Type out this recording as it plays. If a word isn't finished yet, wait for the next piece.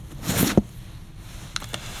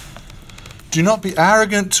Do not be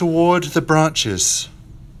arrogant toward the branches.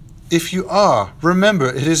 If you are, remember,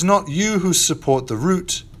 it is not you who support the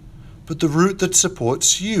root, but the root that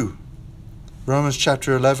supports you. Romans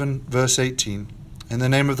chapter 11, verse 18. In the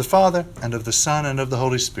name of the Father, and of the Son, and of the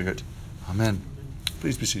Holy Spirit. Amen.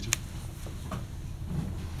 Please be seated.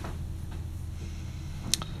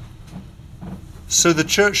 So the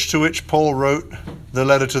church to which Paul wrote the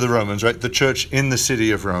letter to the Romans, right, the church in the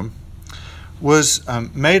city of Rome, was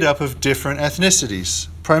made up of different ethnicities.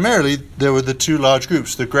 Primarily, there were the two large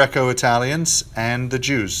groups, the Greco-Italians and the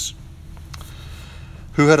Jews,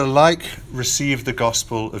 who had alike received the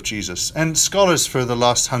gospel of Jesus. And scholars for the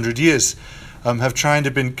last 100 years have tried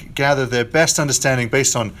to gather their best understanding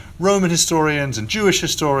based on Roman historians and Jewish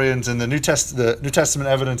historians and the New Testament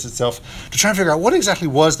evidence itself to try and figure out what exactly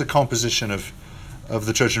was the composition of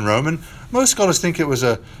the church in Rome. And most scholars think it was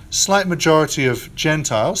a slight majority of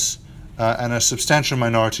Gentiles and a substantial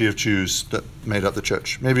minority of Jews that made up the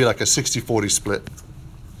church, maybe like a 60-40 split.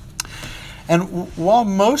 And while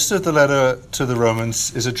most of the letter to the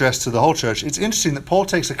Romans is addressed to the whole church, it's interesting that Paul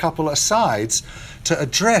takes a couple of sides to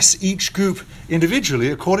address each group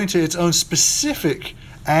individually according to its own specific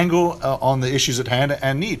angle on the issues at hand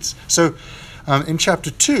and needs. So in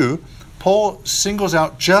chapter 2, Paul singles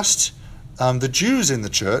out just the Jews in the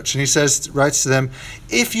church, and he writes to them,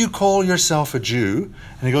 if you call yourself a Jew,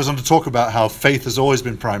 and he goes on to talk about how faith has always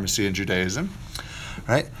been primacy in Judaism,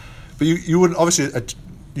 right? But you wouldn't, obviously,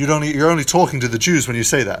 you're only talking to the Jews when you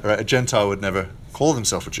say that, right? A Gentile would never call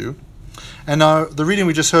himself a Jew. And now, the reading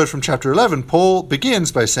we just heard from chapter 11, Paul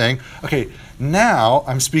begins by saying, okay, now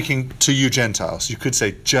I'm speaking to you Gentiles. You could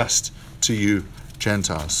say just to you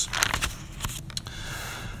Gentiles.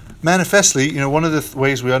 Manifestly, one of the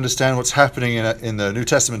ways we understand what's happening in the New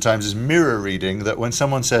Testament times is mirror reading, that when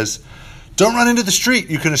someone says, don't run into the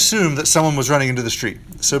street, you can assume that someone was running into the street.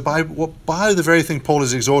 So by the very thing Paul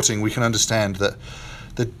is exhorting, we can understand that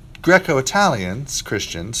the Greco-Italians,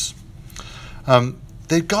 Christians,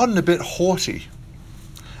 they'd gotten a bit haughty,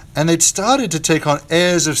 and they'd started to take on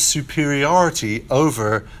airs of superiority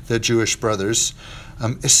over their Jewish brothers,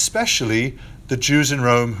 especially the Jews in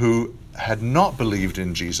Rome who had not believed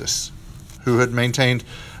in Jesus, who had maintained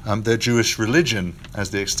their Jewish religion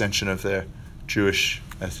as the extension of their Jewish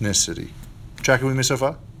ethnicity. Tracking with me so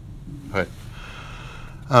far? Okay.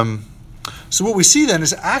 So what we see then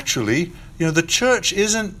is actually, the church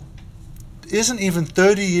isn't even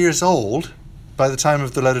 30 years old by the time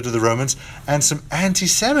of the letter to the Romans, and some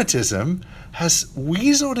anti-Semitism has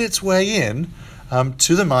weaseled its way in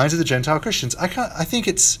to the minds of the Gentile Christians. I think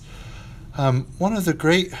it's one of the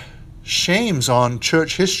great shames on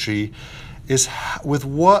church history is with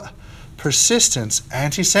what persistence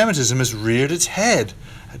anti-Semitism has reared its head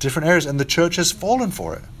at different areas, and the church has fallen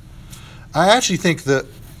for it. I actually think that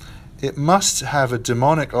it must have a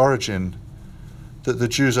demonic origin that the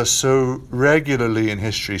Jews are so regularly in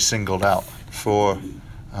history singled out for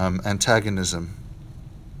antagonism.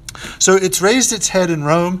 So it's raised its head in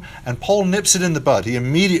Rome, and Paul nips it in the bud. He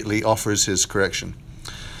immediately offers his correction.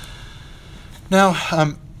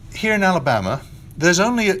 Now, here in Alabama,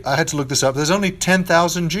 I had to look this up, there's only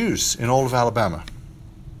 10,000 Jews in all of Alabama.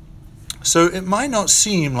 So it might not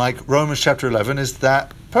seem like Romans chapter 11 is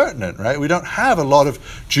that pertinent, right? We don't have a lot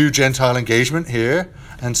of Jew-Gentile engagement here,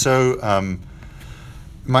 and so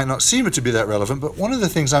it might not seem it to be that relevant, but one of the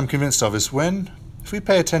things I'm convinced of is if we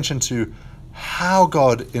pay attention to how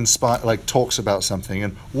God talks about something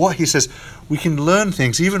and what he says, we can learn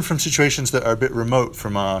things even from situations that are a bit remote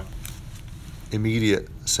from our immediate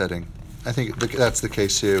setting. I think that's the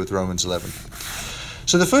case here with Romans 11.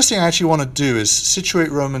 So the first thing I actually want to do is situate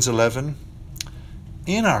Romans 11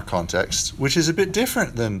 in our context, which is a bit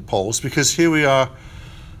different than Paul's, because here we are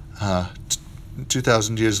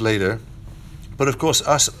 2,000 years later, but of course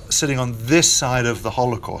us sitting on this side of the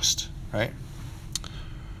Holocaust, right?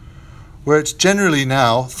 Where it's generally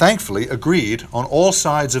now, thankfully, agreed on all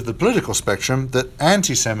sides of the political spectrum that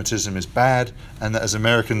anti-Semitism is bad and that as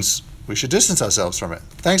Americans we should distance ourselves from it.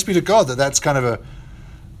 Thanks be to God that that's kind of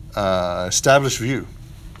a established view.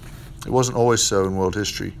 It wasn't always so in world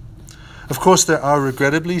history. Of course, there are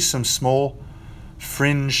regrettably some small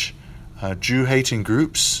fringe Jew-hating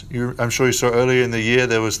groups. I'm sure you saw earlier in the year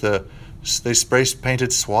they spray-painted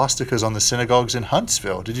swastikas on the synagogues in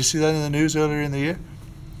Huntsville. Did you see that in the news earlier in the year?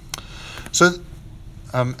 So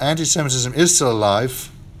anti-Semitism is still alive.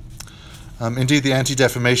 Indeed, the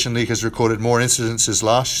Anti-Defamation League has recorded more incidences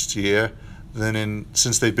last year than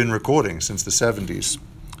since they've been recording, since the 70s.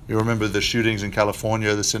 You remember the shootings in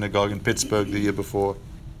California, the synagogue in Pittsburgh the year before.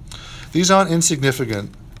 These aren't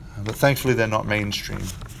insignificant, but thankfully they're not mainstream.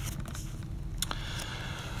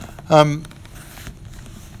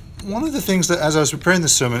 one of the things that, as I was preparing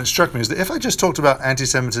this sermon, it struck me is that if I just talked about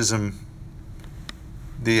anti-Semitism,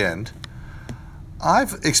 the end,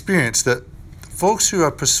 I've experienced that folks who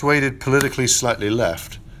are persuaded politically slightly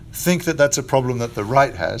left think that that's a problem that the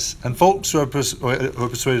right has, and folks who are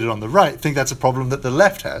persuaded on the right think that's a problem that the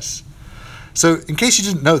left has. So in case you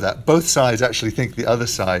didn't know that, both sides actually think the other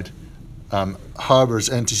side harbors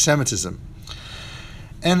anti-Semitism.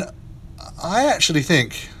 And I actually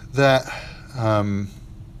think that, and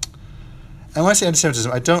when I say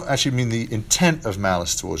anti-Semitism, I don't actually mean the intent of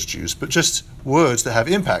malice towards Jews, but just words that have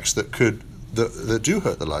impacts that do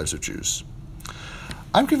hurt the lives of Jews.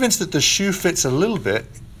 I'm convinced that the shoe fits a little bit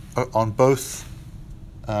on both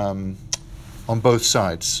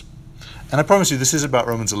sides. And I promise you, this is about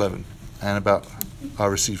Romans 11 and about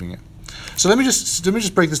our receiving it. So let me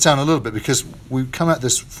just break this down a little bit, because we come at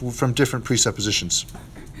this from different presuppositions.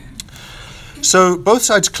 So both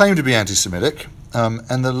sides claim to be anti-Semitic,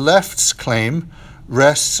 and the left's claim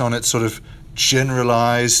rests on its sort of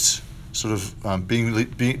generalized, sort of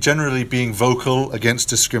generally being vocal against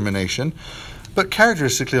discrimination. But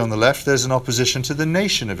characteristically on the left, there's an opposition to the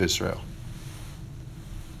nation of Israel,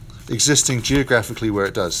 existing geographically where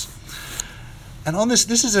it does. And on this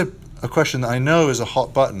is a question that I know is a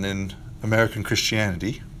hot button in American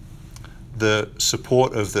Christianity. The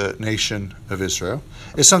support of the nation of Israel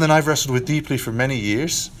is something I've wrestled with deeply for many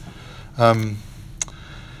years. And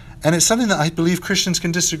it's something that I believe Christians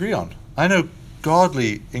can disagree on. I know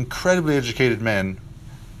godly, incredibly educated men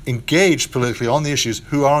engaged politically on the issues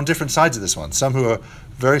who are on different sides of this one. Some who are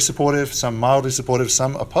very supportive, some mildly supportive,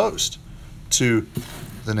 some opposed to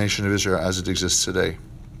the nation of Israel as it exists today.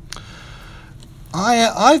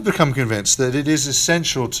 I've become convinced that it is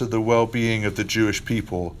essential to the well-being of the Jewish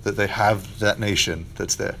people that they have that nation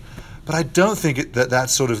that's there. But I don't think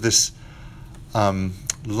that's sort of this line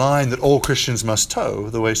that all Christians must toe,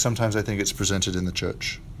 the way sometimes I think it's presented in the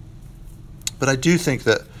church. But I do think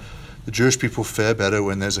that the Jewish people fare better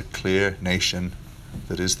when there's a clear nation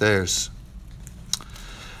that is theirs.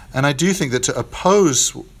 And I do think that to oppose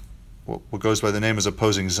what goes by the name as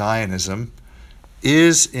opposing Zionism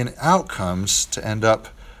is in outcomes to end up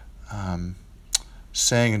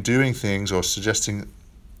saying and doing things or suggesting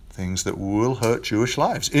things that will hurt Jewish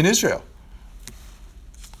lives in Israel.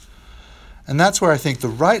 And that's where I think the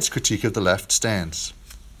right's critique of the left stands.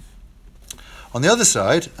 On the other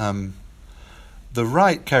side, the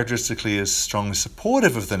right characteristically is strongly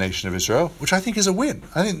supportive of the nation of Israel, which I think is a win.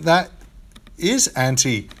 I think that is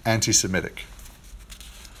anti-Semitic.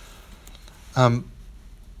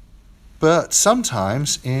 But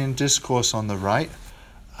sometimes in discourse on the right,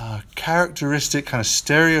 characteristic kind of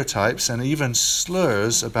stereotypes and even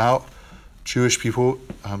slurs about Jewish people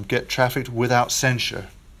get trafficked without censure.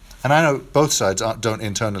 And I know both sides don't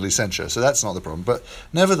internally censure, so that's not the problem. But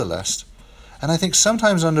nevertheless, and I think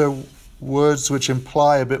sometimes under words which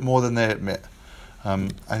imply a bit more than they admit.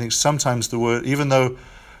 I think sometimes the word, even though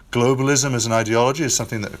globalism as an ideology is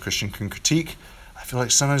something that a Christian can critique, I feel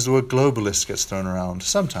like sometimes the word globalist gets thrown around,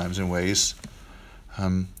 sometimes in ways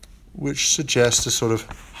which suggest a sort of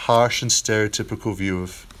harsh and stereotypical view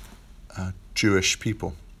of Jewish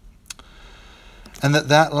people. And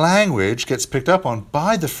that language gets picked up on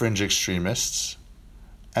by the fringe extremists,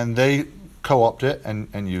 and they co-opt it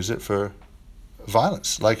and use it for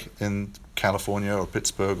violence, like in California or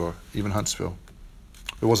Pittsburgh or even Huntsville.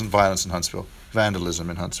 There wasn't violence in Huntsville, vandalism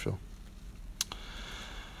in Huntsville.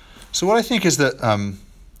 So what I think is that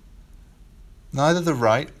neither the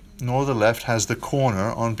right nor the left has the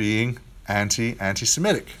corner on being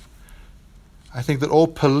anti-Semitic. I think that all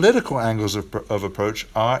political angles of approach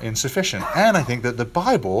are insufficient. And I think that the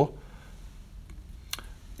Bible,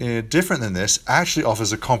 different than this, actually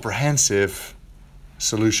offers a comprehensive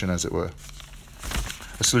solution, as it were.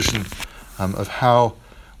 A solution of how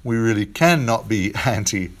we really cannot be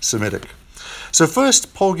anti-Semitic. So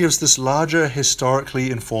first, Paul gives this larger,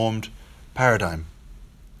 historically informed paradigm.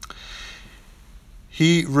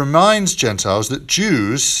 He reminds Gentiles that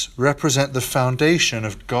Jews represent the foundation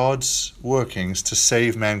of God's workings to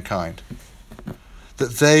save mankind.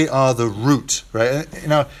 That they are the root, right? You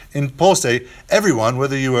know, in Paul's day, everyone,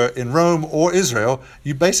 whether you were in Rome or Israel,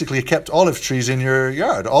 you basically kept olive trees in your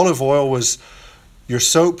yard. Olive oil was your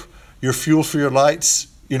soap, your fuel for your lights,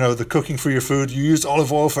 you know, the cooking for your food. You used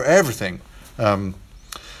olive oil for everything.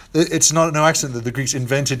 It's no accident that the Greeks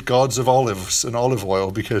invented gods of olives and olive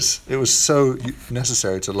oil, because it was so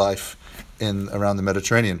necessary to life around the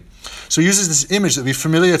Mediterranean. So he uses this image that would be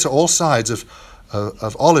familiar to all sides of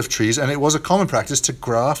olive trees, and it was a common practice to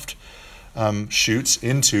graft shoots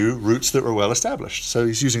into roots that were well established. So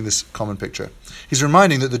he's using this common picture. He's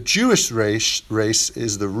reminding that the Jewish race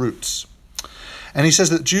is the roots. And he says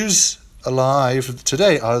that Jews alive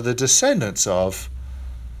today are the descendants of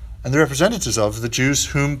and the representatives of the Jews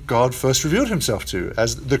whom God first revealed himself to.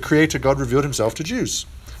 As the Creator, God revealed himself to Jews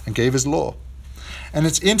and gave his law. And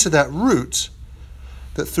it's into that root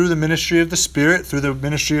that through the ministry of the Spirit, through the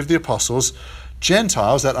ministry of the apostles,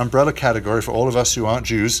 Gentiles, that umbrella category for all of us who aren't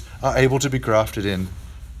Jews, are able to be grafted in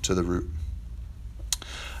to the root.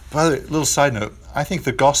 By the way, little side note, I think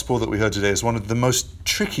the gospel that we heard today is one of the most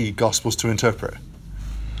tricky gospels to interpret.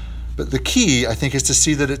 But the key, I think, is to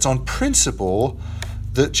see that it's on principle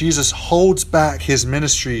that Jesus holds back his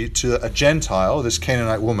ministry to a Gentile, this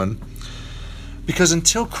Canaanite woman, because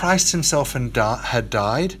until Christ himself had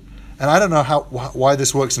died, and I don't know why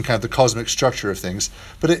this works in kind of the cosmic structure of things,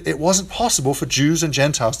 but it wasn't possible for Jews and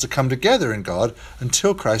Gentiles to come together in God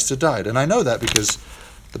until Christ had died. And I know that because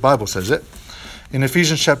the Bible says it. In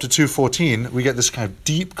Ephesians chapter 2:14, we get this kind of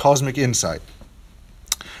deep cosmic insight.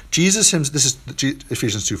 This is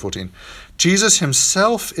Ephesians 2:14. Jesus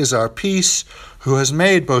himself is our peace, who has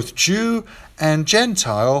made both Jew and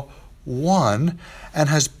Gentile one, and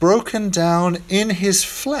has broken down in his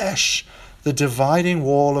flesh the dividing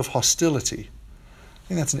wall of hostility. I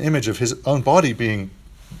think that's an image of his own body being,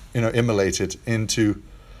 immolated into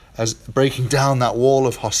as breaking down that wall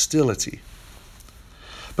of hostility.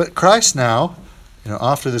 But Christ now,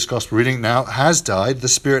 after this gospel reading, now has died, the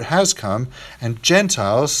Spirit has come, and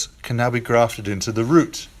Gentiles can now be grafted into the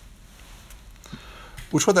root.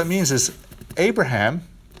 Which what that means is Abraham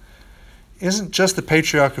isn't just the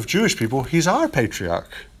patriarch of Jewish people, he's our patriarch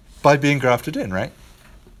by being grafted in, right?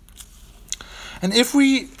 And if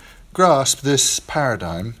we grasp this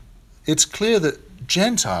paradigm, it's clear that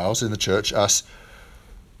Gentiles in the church, us,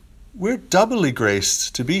 we're doubly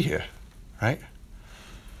graced to be here, right?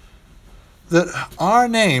 That our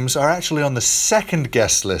names are actually on the second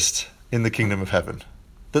guest list in the kingdom of heaven.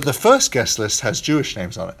 That the first guest list has Jewish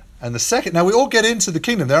names on it. And the second, now we all get into the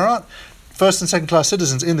kingdom. There aren't first and second class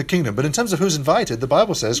citizens in the kingdom. But in terms of who's invited, the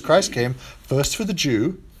Bible says Christ came first for the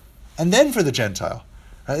Jew and then for the Gentile.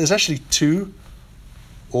 There's actually two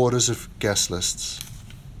orders of guest lists.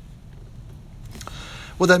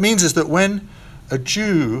 What that means is that when a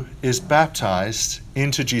Jew is baptized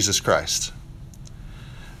into Jesus Christ,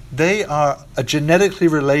 they are a genetically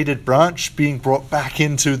related branch being brought back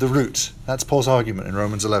into the root. That's Paul's argument in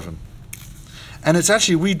Romans 11. And it's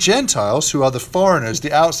actually we Gentiles who are the foreigners,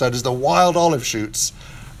 the outsiders, the wild olive shoots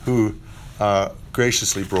who are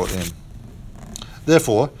graciously brought in.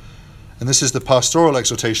 Therefore, and this is the pastoral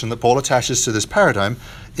exhortation that Paul attaches to this paradigm,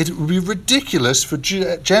 it would be ridiculous for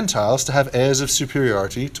Gentiles to have airs of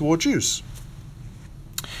superiority toward Jews.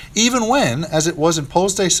 Even when, as it was in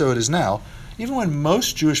Paul's day, so it is now, even when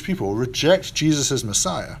most Jewish people reject Jesus as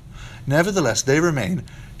Messiah, nevertheless they remain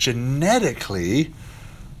genetically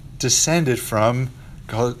descended from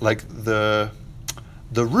God, like the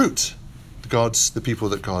root, the people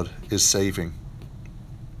that God is saving.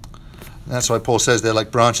 And that's why Paul says they're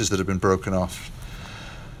like branches that have been broken off.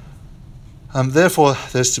 Therefore,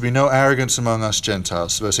 there's to be no arrogance among us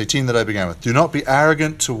Gentiles. Verse 18 that I began with. Do not be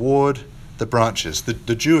arrogant toward the branches,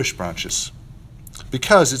 the Jewish branches.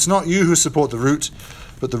 Because it's not you who support the root,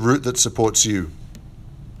 but the root that supports you.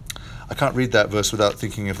 I can't read that verse without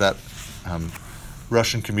thinking of that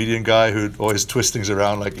Russian comedian guy who always twists things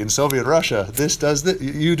around, like in Soviet Russia, this does this,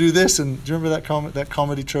 you do this, and do you remember that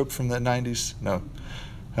comedy trope from the 90s? No.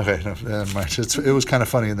 Okay, no, never mind. It was kind of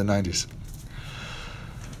funny in the 90s.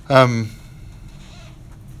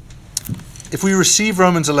 If we receive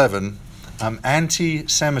Romans 11,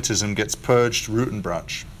 anti-Semitism gets purged root and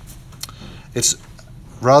branch. It's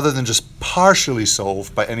rather than just partially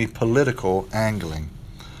solved by any political angling.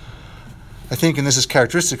 I think, and this is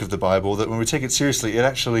characteristic of the Bible, that when we take it seriously, it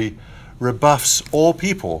actually rebuffs all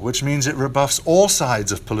people, which means it rebuffs all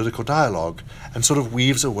sides of political dialogue and sort of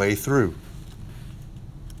weaves a way through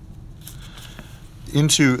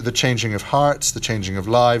into the changing of hearts, the changing of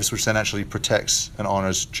lives, which then actually protects and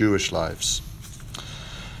honors Jewish lives.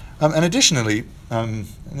 And additionally, and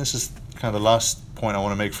this is kind of the last point I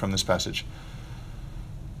want to make from this passage,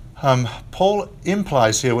 Paul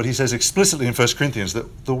implies here what he says explicitly in 1 Corinthians,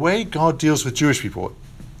 that the way God deals with Jewish people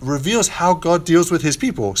reveals how God deals with his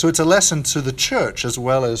people. So it's a lesson to the church as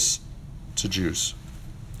well as to Jews.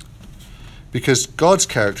 Because God's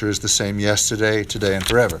character is the same yesterday, today, and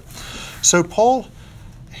forever. So Paul,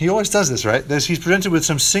 he always does this, right? He's presented with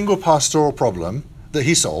some single pastoral problem, that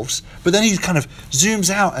he solves, but then he kind of zooms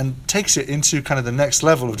out and takes it into kind of the next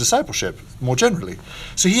level of discipleship more generally.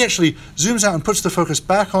 So he actually zooms out and puts the focus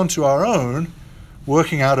back onto our own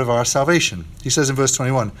working out of our salvation. He says in verse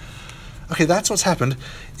 21, okay, that's what's happened.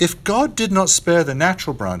 If God did not spare the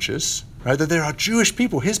natural branches, right, that there are Jewish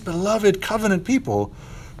people, his beloved covenant people,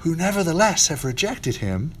 who nevertheless have rejected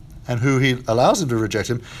him, and who he allows them to reject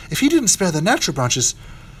him, if he didn't spare the natural branches,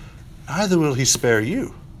 neither will he spare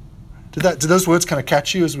you. Did those words kind of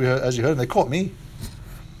catch you as you heard? And they caught me.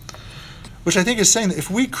 Which I think is saying that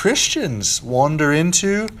if we Christians wander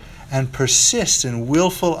into and persist in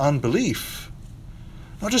willful unbelief,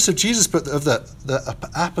 not just of Jesus, but of the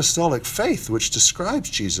apostolic faith which describes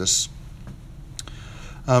Jesus,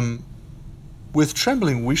 with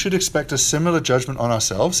trembling, we should expect a similar judgment on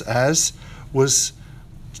ourselves as was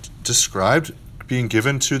described being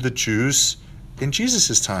given to the Jews in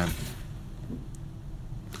Jesus' time.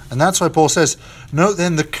 And that's why Paul says, note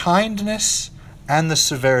then the kindness and the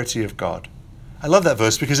severity of God. I love that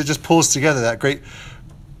verse because it just pulls together that great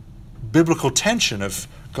biblical tension of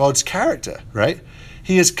God's character, right?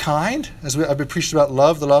 He is kind, as I've been preaching about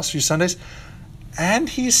love the last few Sundays, and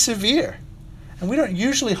he's severe. And we don't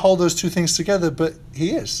usually hold those two things together, but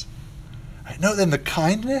he is. Right? Note then the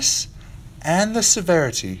kindness and the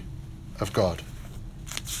severity of God.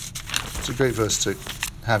 It's a great verse to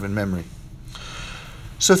have in memory.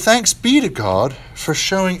 So thanks be to God for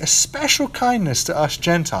showing a special kindness to us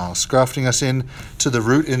Gentiles, grafting us in to the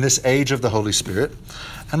root in this age of the Holy Spirit.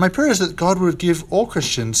 And my prayer is that God would give all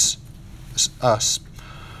Christians, us,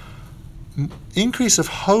 increase of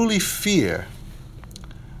holy fear,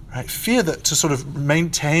 right? Fear that to sort of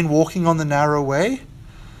maintain walking on the narrow way,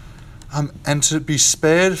 and to be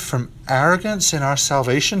spared from arrogance in our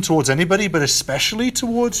salvation towards anybody, but especially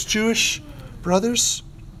towards Jewish brothers.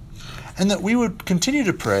 And that we would continue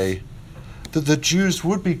to pray that the Jews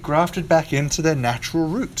would be grafted back into their natural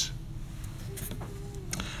root.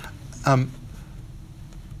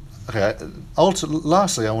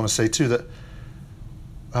 Lastly, I want to say too that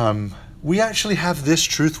we actually have this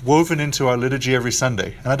truth woven into our liturgy every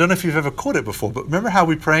Sunday. And I don't know if you've ever caught it before, but remember how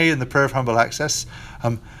we pray in the prayer of humble access?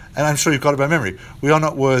 And I'm sure you've got it by memory. We are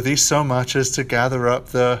not worthy so much as to gather up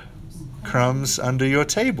the crumbs under your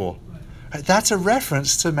table. That's a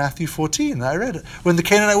reference to Matthew 14 that I read. When the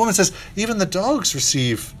Canaanite woman says, even the dogs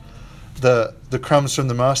receive the crumbs from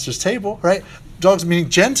the master's table, right? Dogs meaning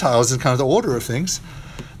Gentiles in kind of the order of things.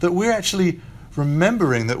 That we're actually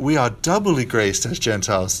remembering that we are doubly graced as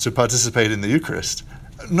Gentiles to participate in the Eucharist.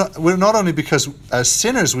 We're not only because as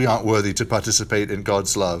sinners we aren't worthy to participate in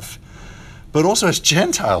God's love, but also as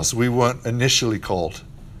Gentiles we weren't initially called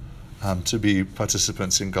to be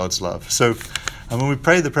participants in God's love. So when we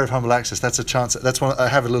pray the prayer of humble access, that's a chance. That's one I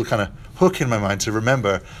have a little kind of hook in my mind to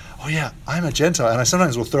remember. Oh yeah, I'm a Gentile, and I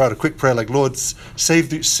sometimes will throw out a quick prayer like, "Lord,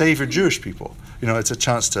 save your Jewish people." You know, it's a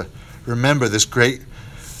chance to remember this great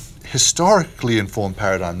historically informed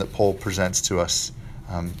paradigm that Paul presents to us,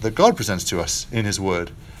 that God presents to us in His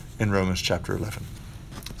Word in Romans chapter 11.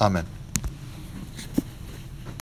 Amen.